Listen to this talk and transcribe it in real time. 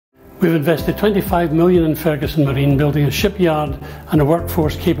We've invested $25 million in Ferguson Marine, building a shipyard and a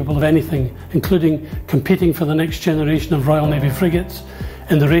workforce capable of anything, including competing for the next generation of Royal Navy frigates,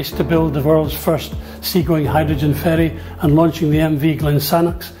 in the race to build the world's first seagoing hydrogen ferry, and launching the MV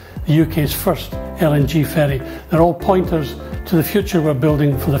Glensannox, the UK's first LNG ferry. They're all pointers to the future we're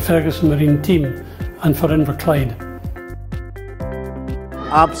building for the Ferguson Marine team and for Inverclyde.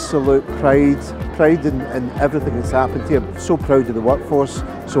 Absolute pride in everything that's happened here. I'm so proud of the workforce,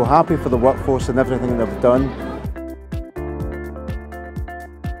 so happy for the workforce and everything they've done.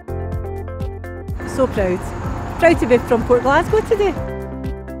 So proud. Proud to be from Port Glasgow today.